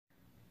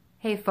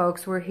Hey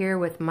folks, we're here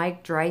with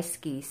Mike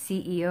Dreiske,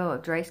 CEO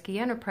of Dreiske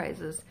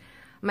Enterprises.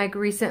 Mike,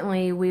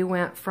 recently we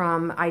went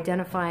from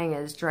identifying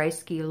as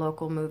Dreiske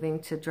Local Moving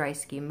to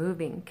Dreiske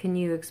Moving. Can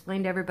you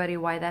explain to everybody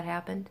why that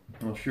happened?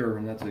 Well, sure,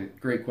 and that's a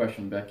great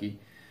question, Becky.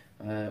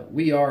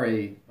 We are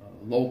a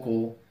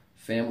local,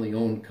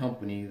 family-owned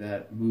company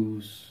that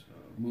moves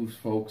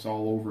folks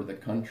all over the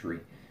country,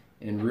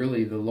 and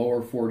really the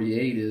lower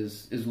 48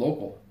 is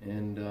local,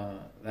 and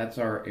that's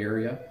our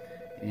area,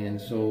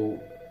 and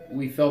so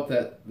we felt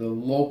that the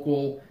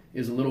local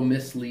is a little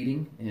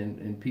misleading,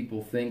 and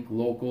people think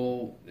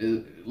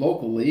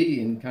locally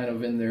and kind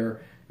of in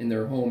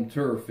their home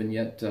turf, and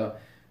yet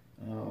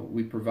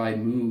we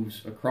provide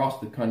moves across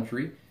the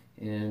country,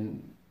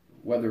 and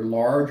whether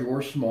large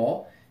or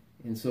small.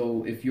 And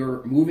so if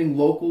you're moving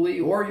locally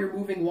or you're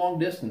moving long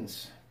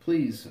distance,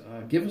 please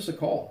give us a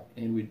call,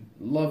 and we'd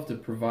love to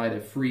provide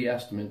a free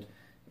estimate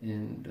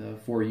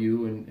for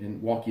you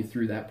and walk you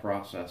through that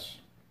process.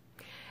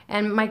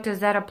 And Mike,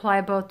 does that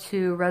apply both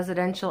to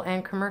residential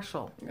and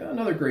commercial?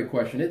 Another great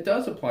question. It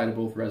does apply to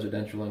both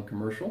residential and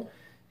commercial,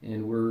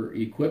 and we're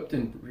equipped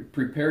and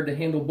prepared to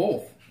handle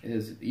both,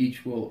 as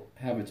each will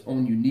have its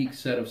own unique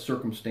set of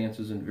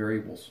circumstances and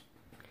variables.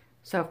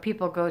 So if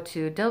people go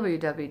to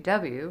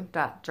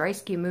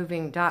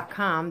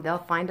www.dreiskemoving.com, they'll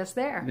find us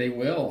there. They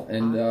will,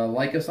 and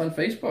like us on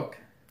Facebook.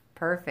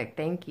 Perfect.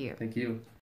 Thank you. Thank you.